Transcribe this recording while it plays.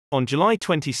On July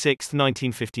 26,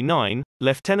 1959,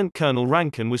 Lieutenant Colonel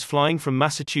Rankin was flying from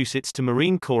Massachusetts to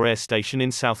Marine Corps Air Station in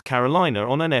South Carolina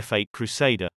on an F-8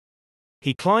 Crusader.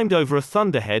 He climbed over a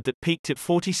thunderhead that peaked at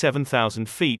 47,000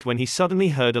 feet when he suddenly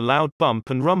heard a loud bump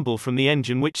and rumble from the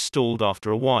engine, which stalled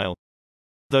after a while.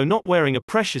 Though not wearing a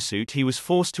pressure suit, he was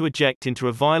forced to eject into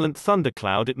a violent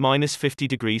thundercloud at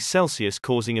 -50°C,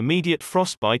 causing immediate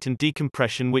frostbite and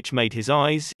decompression which made his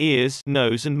eyes, ears,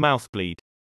 nose and mouth bleed.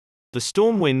 The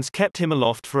storm winds kept him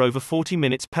aloft for over 40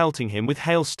 minutes, pelting him with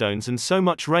hailstones and so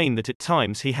much rain that at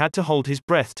times he had to hold his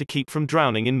breath to keep from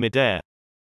drowning in mid-air.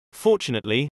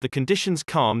 Fortunately, the conditions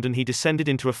calmed and he descended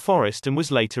into a forest and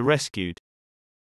was later rescued.